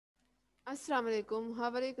Assalamu alaikum. How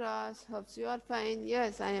are you, class? Hope you are fine.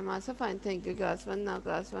 Yes, I am also fine. Thank you, class one. Now,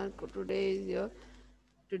 class one. Today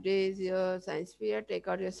is your science period. Take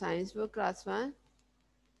out your science book, class one.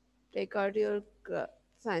 Take out your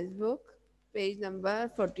science book, page number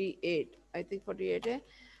 48. I think 48 है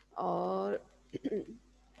और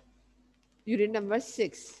unit number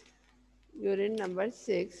 6. Unit number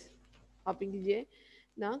 6 open कीजिए.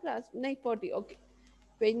 ना class नहीं 40. Okay.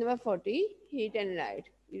 Page number 40. Heat and light.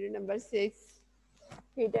 Unit number 6.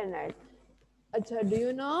 Heat and light. अच्छा, do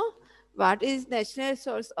you know what is natural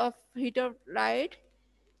source of heat of light?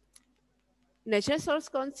 Natural source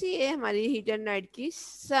कौन सी है हमारी heat and light की?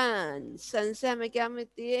 सन. सन से हमें क्या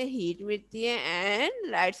मिलती है? हीट मिलती है एंड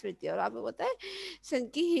लाइट्स मिलती है. और आपको पता है सन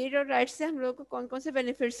की हीट और लाइट से हम लोग को कौन कौन से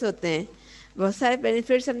बेनिफिट्स होते हैं? बहुत सारे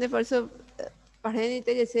बेनिफिट्स हमने परसों पढ़े नहीं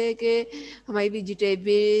थे, जैसे कि हमारी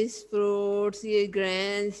वेजिटेबल्स, फ्रूट्स, ये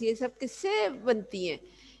ग्रेन्स, ये सब किससे बनती हैं?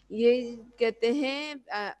 ये कहते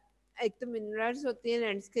हैं एक तो मिनरल्स होती हैं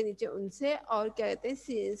लैंड्स के नीचे, उनसे, और क्या कहते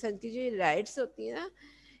हैं सन की जो लाइट्स होती है ना,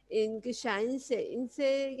 इनकी शाइन से,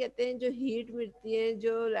 इनसे कहते हैं जो हीट मिलती है,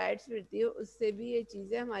 जो लाइट्स मिलती है, उससे भी ये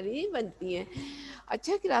चीज़ें हमारी बनती हैं.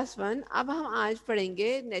 अच्छा क्लास वन, अब हम आज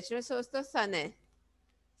पढ़ेंगे नेचुरल सोर्स. तो सन है.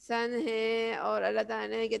 सन है और अल्लाह ताला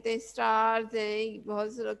ने कहते हैं स्टार्स हैं.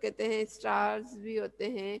 बहुत से लोग कहते हैं स्टार्स भी होते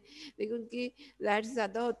हैं, लेकिन उनकी लाइट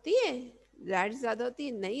ज़्यादा होती है. लाइट ज़्यादा होती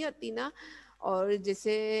है नहीं होती ना. और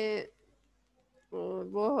जैसे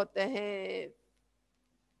वो होते हैं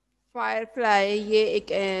फायर फ्लाई, ये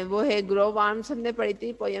एक वो है ग्रो वार्म्स, हमने पढ़ी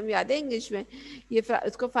थी पोयम, याद है इंग्लिश में? ये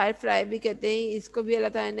इसको फायर फ्लाई भी कहते हैं. इसको भी अल्लाह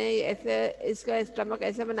ताला ने ऐसे, इसका स्टमक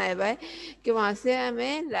ऐसा बनाया हुआ है कि वहाँ से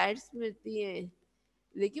हमें लाइट्स मिलती हैं,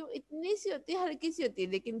 लेकिन वो इतनी सी होती है, हल्की सी होती है.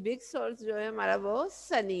 लेकिन बिग सोर्स जो है हमारा वो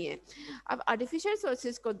सनी है. अब आर्टिफिशियल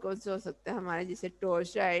सोर्सेज कौन कौन से हो सकते हैं हमारे? जैसे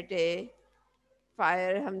टॉर्च लाइट है,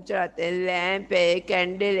 फायर हम चलाते हैं, लैंप है,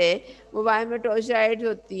 कैंडल है, मोबाइल में टॉर्च लाइट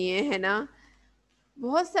होती है ना.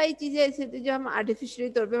 बहुत सारी चीजें ऐसी होती है जो हम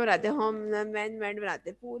आर्टिफिशियली तौर पे बनाते हैं, हम मैन मेड बनाते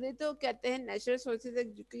हैं. पूरे तो कहते हैं नेचुरल सोर्सेज है,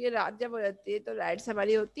 क्योंकि रात जब हो जाती है तो लाइट्स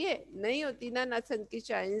हमारी होती है नहीं होती ना, ना सन की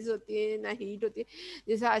शाइन्स होती है, ना हीट होती है.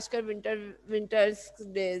 जैसे आजकल विंटर्स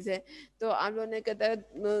डेज है, तो हम लोगों ने कहता है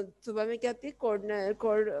सुबह में क्या होती है,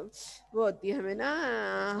 कोल्ड वो होती है हमें ना,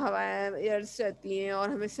 हवा एयर्स रहती हैं और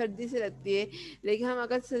हमें सर्दी से लगती है. लेकिन हम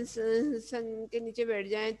अगर सन के नीचे बैठ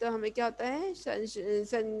जाएं तो हमें क्या होता है, सन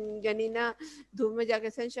सन यानी ना धूप में जाके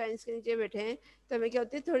सनशाइन के नीचे बैठे हैं, तो हमें क्या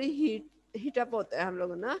होती है, थोड़ी हीटअप होता है हम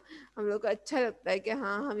लोग ना. हम लोग को अच्छा लगता है कि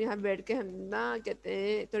हाँ हम यहाँ बैठ के हम ना कहते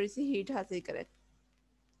हैं थोड़ी सी हीट हासिल करें.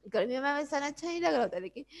 गर्मियों में हमें सन अच्छा नहीं लग रहा होता,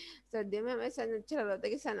 लेकिन सर्दियों में हमें सन अच्छा लग रहा होता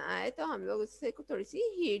है कि सन आए तो हम लोग उससे को थोड़ी सी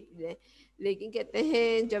हीट लें. लेकिन कहते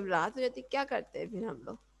हैं जब रात हो जाती है क्या करते हैं फिर हम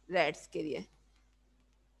लोग लाइट्स के लिए?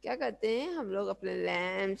 क्या करते हैं हम लोग? अपने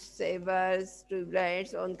लैम्प्स, सेवर्स,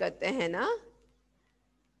 ट्यूबलाइट्स ऑन करते हैं ना.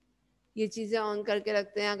 ये चीज़ें ऑन करके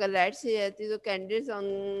रखते हैं. अगर लाइट सही रहती है तो कैंडल्स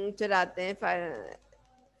ऑन चलाते हैं, फायर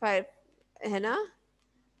फायर है ना,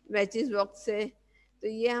 मैचिस बॉक्स से. तो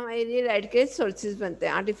ये हमारे लिए लाइट के सोर्सेज बनते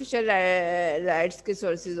हैं, आर्टिफिशियल लाइट्स के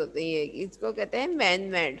सोर्सेज होते हैं. ये इसको कहते हैं मैन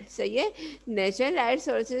मेड. सही है. Natural light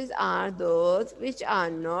sources are those which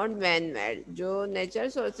are not man made. जो नेचुरल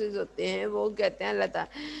सोर्सेज होते हैं वो कहते हैं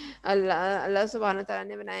अल्लाह अल्लाह सुब्हान तआला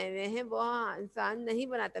ने बनाए हुए हैं, वो इंसान नहीं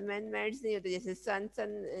बनाता, मैन मेड्स नहीं होते. जैसे सन सन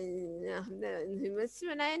हमने ह्यूमंस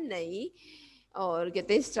बनाए नहीं. और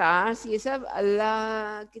कहते हैं स्टार्स, ये सब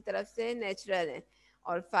अल्लाह की तरफ से नेचुरल है.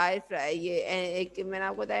 और फायर फ्राई, ये एक मैंने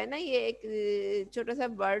आपको बताया ना, ये एक छोटा सा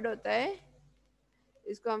बर्ड होता है,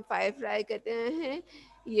 इसको हम फायर फ्राई कहते हैं.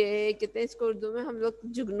 ये कहते हैं इसको उर्दू में हम लोग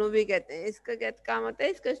जुगनू भी कहते हैं. इसका क्या काम होता है,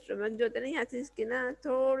 इसका स्टमक जो होता है ना, यहाँ से इसकी ना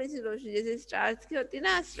थोड़ी सी रोशनी जैसे स्टार्स की होती है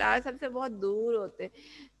ना, स्टार्स हमसे बहुत दूर होते हैं,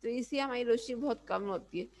 तो इसलिए हमारी रोशनी बहुत कम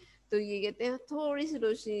होती है. तो ये कहते हैं थोड़ी सी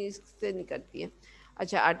रोशनी इससे निकलती है.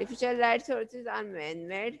 अच्छा, artificial light sources are man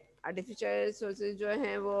made. Artificial sources जो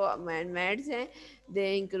हैं वो मैन मेड्स हैं. दे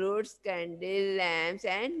includes candle, lamps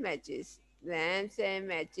and matches. Lamps हैं,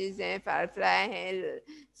 मैचेस हैं, फायरफ्लाई हैं,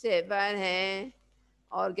 सेवर हैं,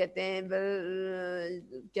 और कहते हैं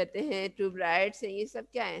कहते हैं ट्यूबलाइट्स हैं. ये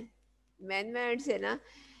सब क्या है? मैन मेड्स है ना.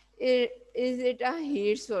 Is it a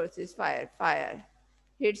heat sources? Fire fire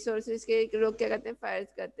heat sources के लोग क्या करते हैं, फायर्स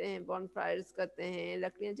करते हैं, बॉन फायर्स करते हैं,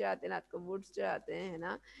 लकड़ियाँ चढ़ाते हैं, रात को वुड्स चढ़ाते हैं, है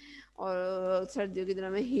ना. और सर्दियों के दिनों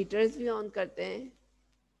में हीटर्स भी ऑन करते हैं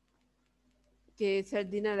कि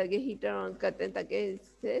सर्दी ना लगे, हीटर ऑन करते हैं ताकि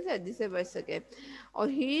इससे सर्दी से बच सके. और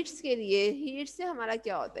हीट्स के लिए, हीट से हमारा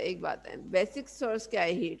क्या होता है, एक बात है, बेसिक सोर्स क्या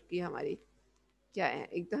है हीट की हमारी? क्या है,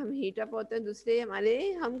 एक तो हम हीट अप होते हैं, दूसरे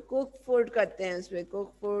हमारे हम कुक फूड करते हैं, उसमें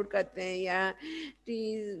कुक फूड करते हैं या टी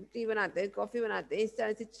टी बनाते हैं, कॉफ़ी बनाते हैं, इस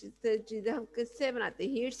तरह से चीज़ें हम किससे बनाते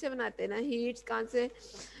हैं, हीट से बनाते हैं ना। हीट्स कहाँ से,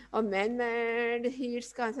 और मैन मेड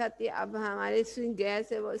हीट्स कहाँ से आती है, अब हमारे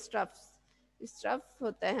गैस है वो स्टफ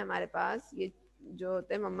होता है हमारे पास, ये जो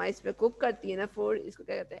होते हैं मम्मा इसमें कुक करती है ना फूड, इसको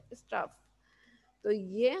क्या कहते हैं, स्टफ। तो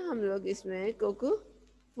ये हम लोग इसमें कुक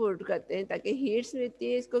फूड करते हैं ताकि हीट्स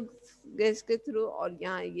मिलती है इसको गैस के थ्रू, और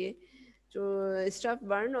यहाँ ये जो स्टफ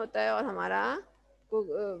बर्न होता है और हमारा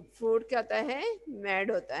फूड क्या होता है,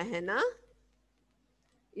 मेड होता है ना,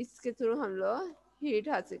 इसके थ्रू हम लोग हीट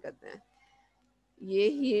हासिल करते हैं। ये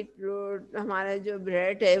हीट हमारा जो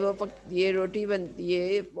ब्रेड है वो ये रोटी बनती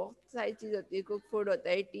है, बहुत सारी चीज़ होती है, कुक फूड होता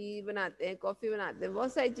है, टी बनाते हैं, कॉफ़ी बनाते हैं,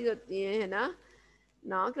 बहुत सारी चीज़ होती है ना।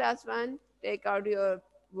 Now class 1, take out your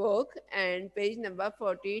book and page number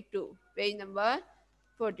 42. Page number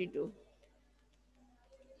 42.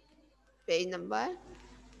 Page number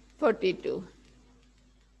 42.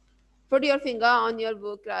 Put your finger on your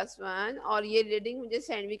book class 1 और ये रीडिंग मुझे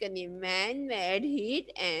सेंड भी करनी है। Man made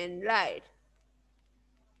heat and light.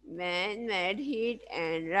 Man made heat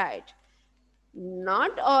and light.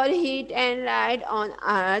 Not all heat and light on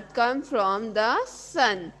earth come from the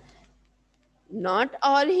sun. Not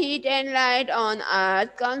all heat and light on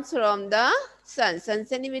earth comes from the sun. Sun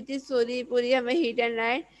से नहीं मिलती सूर्य पूरी हमें heat and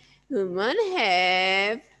light. Human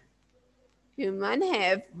have human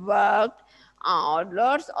have worked out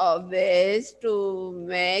lots of ways to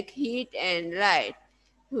make heat and light.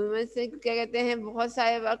 Human से क्या कहते हैं, बहुत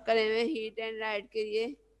सारे वर्क करे हुए हीट एंड लाइट के लिए।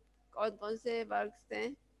 कौन कौन से वर्क्स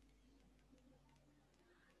हैं,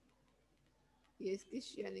 ये इसकी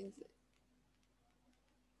शेयरिंग से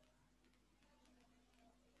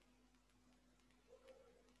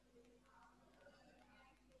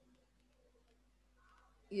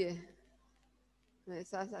ये मेरे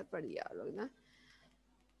साथ साथ पढ़िए आप लोग ना।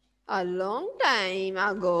 A long time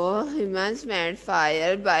ago, humans made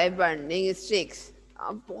fire by burning sticks.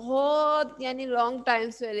 अब बहुत यानी लॉन्ग टाइम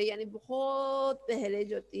से पहले, यानी बहुत पहले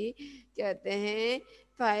जो थी, कहते हैं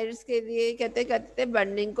फायर्स के लिए कहते कहते थे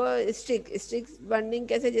बर्निंग को स्टिक्स बर्निंग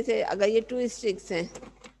कैसे, जैसे अगर ये 2 स्टिक्स हैं,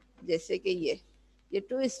 जैसे कि ये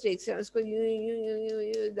 2 स्टिक्स हैं, उसको यूं यूं यूं यूं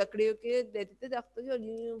यूं लकड़ियों के देते थे दख्तों की और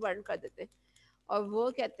यूं यूं बर्न कर देते, और वो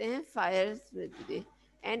कहते हैं Fyers with the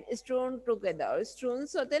end stone together.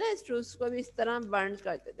 Stones होते हैं ना, स्टोन्स को भी इस तरह बर्न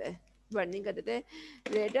करते थे, बर्निंग करते थे।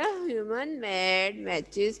 Letter human made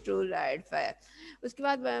matches to light fire. उसके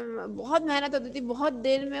बाद बहुत मेहनत होती थी, बहुत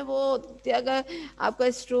देर में वो होती थी। अगर आपका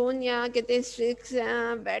स्टोन या कहते हैं स्टिक्स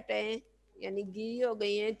बैठे हैं यानी गीली हो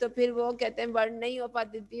गई हैं, तो फिर वो कहते हैं बर्न नहीं हो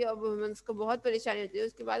पाती थी और ह्यूमन्स को बहुत परेशानी होती थी।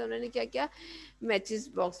 उसके बाद उन्होंने क्या किया, मैचिस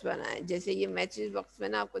बॉक्स बनाए, जैसे ये मैचिस बॉक्स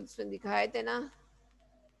मैंने आपको जिसमें दिखाए थे ना,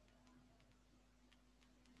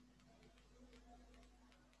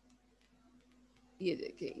 ये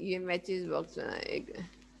देखिए ये मैचिस बॉक्स बनाए एक,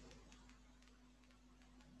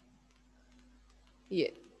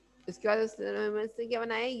 ये उसके बाद उसने क्या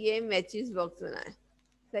बनाया, ये मैचिस बॉक्स बनाए,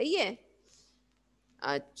 सही है।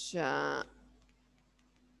 अच्छा,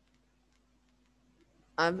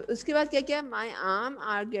 अब उसके बाद क्या किया, माई arm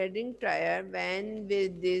are getting tyre when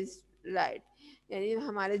with this light. यानी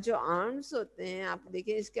हमारे जो आर्म्स होते हैं, आप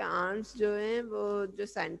देखिए इसके आर्म्स जो हैं, वो जो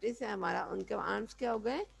साइंटिस्ट है हमारा, उनके आर्म्स क्या हो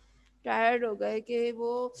गए, टायर्ड हो गए कि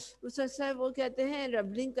वो उस सर वो कहते हैं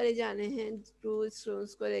रबलिंग करे जाने हैं 2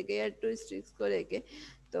 स्टोन्स को लेके या 2 स्टिक्स को लेके।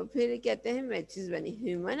 तो फिर कहते हैं मैचेस बनी।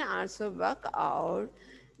 Human also work out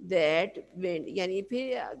that wind, यानी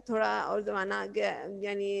फिर थोड़ा और ज़माना आ गया,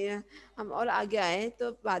 यानी हम और आगे आए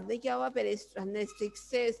तो बाद में क्या हुआ, पहले हमने स्टिक्स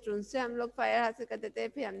से स्टोन से हम लोग फायर हासिल करते थे,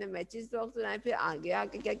 फिर हमने मैचेस बॉक्स बनाए, फिर आगे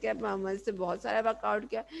आके क्या किया, हमने से बहुत सारा वर्कआउट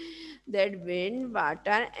किया। that wind,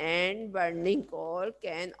 water and burning coal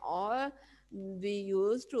can all be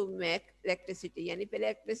used to make electricity। यानी पहले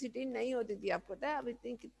इलेक्ट्रिसिटी नहीं होती थी, आपको पता है अब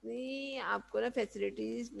इतनी कितनी आपको ना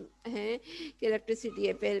फैसिलिटीज हैं कि इलेक्ट्रिसिटी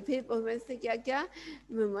है। पहले फिर वुमेन्स ने क्या किया,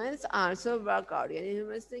 वुमेन्स आल्सो वर्कआउट, यानी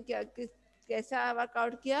वुमेन्स ने क्या कैसा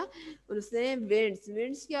वर्कआउट किया, उसने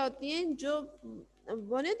विंड्स क्या होती हैं, जो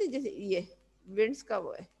वो नहीं होती, जैसे ये विंड्स का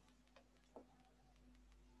वो है,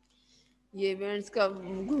 ये विंड्स का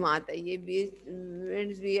घुमाता है, ये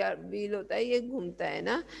विंड्स व्हील होता है, ये घूमता है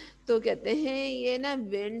ना। तो कहते हैं ये ना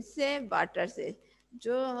विंड से वाटर से,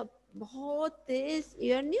 जो बहुत तेज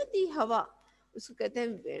एयर नहीं होती हवा, उसको कहते हैं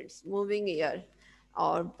विंड्स, मूविंग एयर।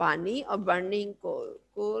 और पानी और बर्निंग कोल,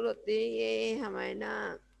 कोल होते हैं ये हमारे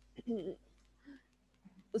ना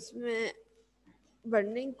उसमें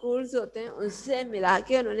बर्निंग कोल्स होते हैं, उससे मिला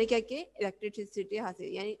के उन्होंने क्या किया, इलेक्ट्रिसिटी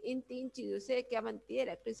हासिल, यानी इन 3 चीज़ों से क्या बनती है,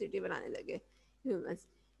 इलेक्ट्रिसिटी बनाने लगे humans.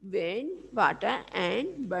 wind, water,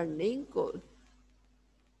 and burning coal.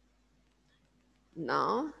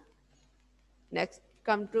 Now, next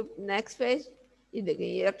phase. ये देखें,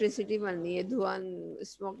 ये इलेक्ट्रिसिटी बन रही है, धुआं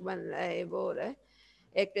स्मोक बन रहा है, वो हो रहा है.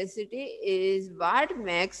 Electricity is what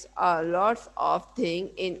makes a lots of thing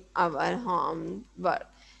in our home work.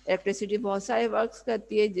 Electricity बहुत सारे वर्क्स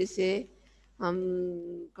करती है, जिससे हम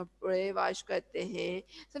कपड़े वॉश करते हैं.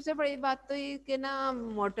 सबसे बड़ी बात तो ये कि ना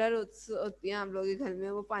मोटर होती है हम लोग के घर में,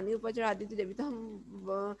 वो पानी ऊपर चढ़ाती थी, जब तो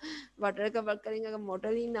हम वाटर का वर्क करेंगे. अगर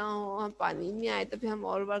मोटर ही ना हो, हम पानी नहीं आए, तो फिर हम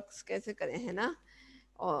और वर्क्स कैसे करें, है ना.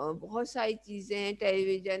 और बहुत सारी चीज़ें हैं,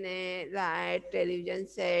 टेलीविज़न है, light, television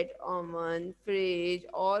set, oven, fridge,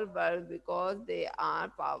 all work because they are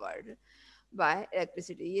powered by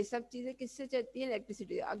electricity. ये सब चीज़ें किससे चलती हैं,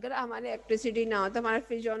 इलेक्ट्रिसिटी. अगर हमारे इलेक्ट्रिसिटी ना हो तो हमारा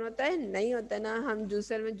फ्रिज ऑन होता है, नहीं होता ना. हम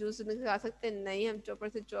जूसर में जूस निकाल सकते हैं, नहीं. हम चॉपर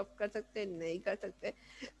से चॉप कर सकते हैं, नहीं कर सकते.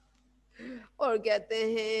 और कहते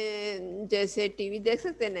हैं जैसे टीवी देख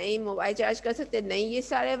सकते हैं, नहीं. मोबाइल चार्ज कर सकते हैं, नहीं. ये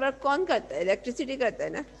सारे वर्क कौन करता है, इलेक्ट्रिसिटी करता है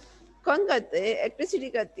ना. कौन करते हैं, इलेक्ट्रिसिटी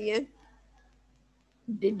करती है.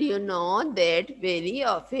 Did you know that very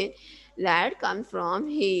often light comes from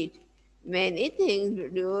heat? Many things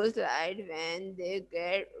produce light when they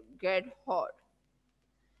get hot.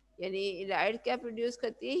 यानी लाइट क्या प्रोड्यूस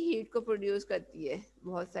करती है, हीट को प्रोड्यूस करती है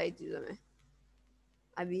बहुत सारी चीज़ों में.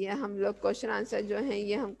 अभी ये हम लोग क्वेश्चन आंसर जो हैं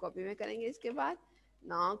ये हम कॉपी में करेंगे इसके बाद.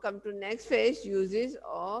 Now come to next phase, uses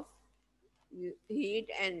of heat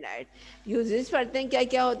and light. Uses पढ़ते हैं क्या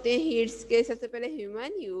क्या होते हैं हीट्स के. सबसे पहले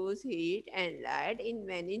human use heat and light in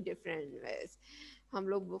many different ways. हम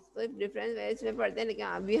लोग मुख्तलिफ डिफरेंट वेज में पढ़ते हैं, लेकिन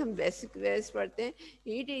अभी हम बेसिक वेज पढ़ते हैं.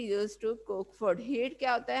 Heat is use to cook food. Heat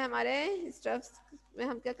क्या होता है, हमारे स्टफ्स में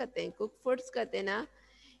हम क्या करते हैं, कुक फूड्स करते हैं ना.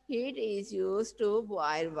 Heat is use to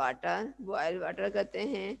boil water. Boil water करते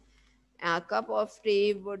हैं. A cup of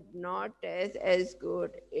tea would not taste as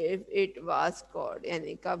good if it was cold.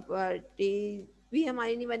 यानी कप टी भी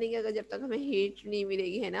हमारी नहीं बनेगी अगर जब तक हमें हीट नहीं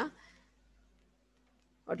मिलेगी, है ना.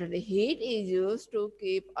 और heat is use to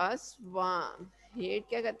keep us warm. Heat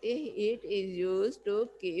क्या करती है, heat is use to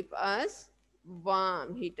keep us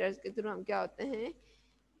warm. Heaters के थ्रू हम क्या होते हैं,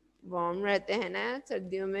 वार्म रहते हैं ना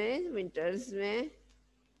सर्दियों में, विंटर्स में.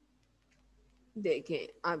 देखें,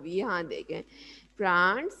 अब यहाँ देखें.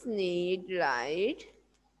 Plants need light.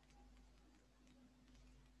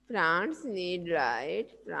 Plants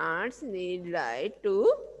need light to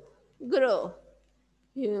grow.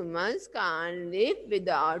 Humans can't live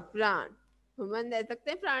without plant. Human रह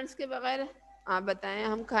सकते हैं plants के बगैर. आप बताएं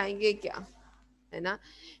हम खाएंगे क्या, है ना.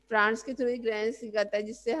 प्लांट्स के थ्रू ही ग्रेन्स करता है,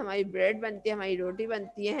 जिससे हमारी ब्रेड बनती है, हमारी रोटी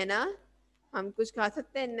बनती है ना. हम कुछ खा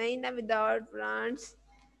सकते हैं नहीं ना without plants.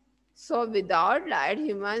 So without light,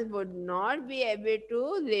 humans would not be able to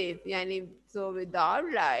live. यानी so without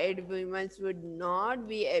light, humans would not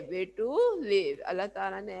be able to live. अल्लाह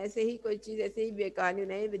ताला ने ऐसे ही कोई चीज़ ऐसे ही बेकार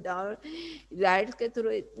नहीं. विदाउट लाइट के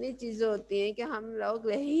थ्रू इतनी चीज़ें होती हैं कि हम लोग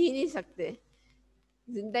रह ही नहीं सकते,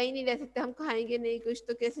 जिंदा ही नहीं रह सकते. हम खाएंगे नहीं कुछ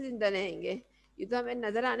तो कैसे जिंदा रहेंगे. ये तो हमें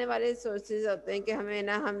नज़र आने वाले सोर्सेज होते हैं कि हमें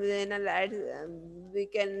ना, हम ना light, we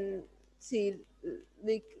can see,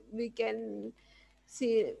 we can see,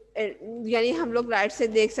 यानी हम लोग लाइट से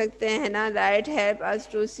देख सकते हैं ना. Light help us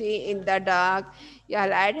to C in the dark, या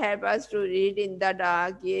light help us to read in the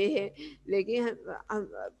dark, ये है. लेकिन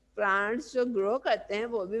प्लांट्स जो ग्रो करते हैं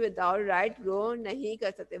वो भी विदाउट लाइट ग्रो नहीं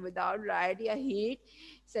कर सकते. विदाउट लाइट या हीट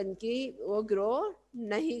सन की वो ग्रो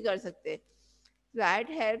नहीं कर सकते. Light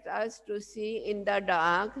help us to C in the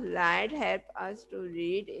dark. Light help us to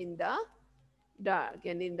read in the dark.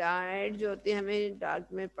 यानी लाइट जो होती है हमें डार्क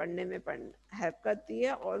में पढ़ने में हेल्प करती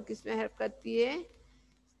है. और किस में हेल्प करती है,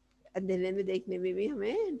 अंधेरे में देखने में भी,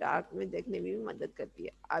 हमें डार्क में देखने में भी मदद करती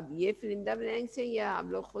है. अब ये फिल इन द ब्लैंक्स है, या आप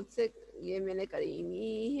लोग खुद से, ये मैंने करी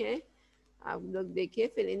नहीं है. आप लोग देखिए,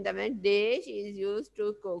 fill in the blank. Dish is use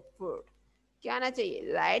to cook food. क्या आना चाहिए,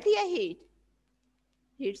 लाइट या हीट.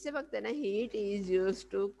 हीट से वक्त है ना. Heat is use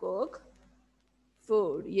to cook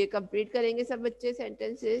food. ये कंप्लीट करेंगे सब बच्चे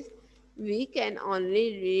sentences. We can only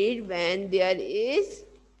read when there is,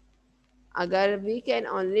 अगर we can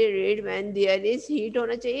only read when there is, heat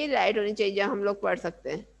होना चाहिए, लाइट होनी चाहिए, जहाँ हम लोग पढ़ सकते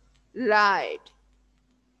हैं. Light.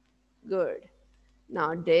 Good.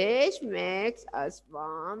 Now dash makes us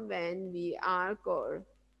warm when we are cold.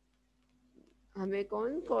 हमें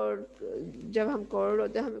कौन कोल्ड, जब हम कोल्ड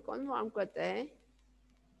होते हैं हमें कौन वार्म करता है,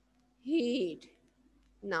 heat.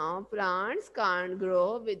 Now plants can't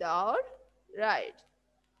grow without, right.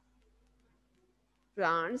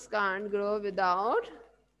 plants can't grow without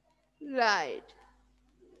light.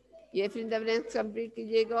 ये फिर ब्लैंक्स कंप्लीट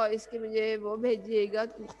कीजिएगा और इसके मुझे वो भेजिएगा,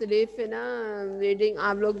 मुख्तलिफ है ना रीडिंग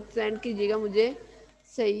आप लोग सेंड कीजिएगा मुझे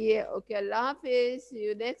सही है, okay, Allah Hafiz, C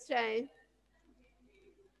you next time.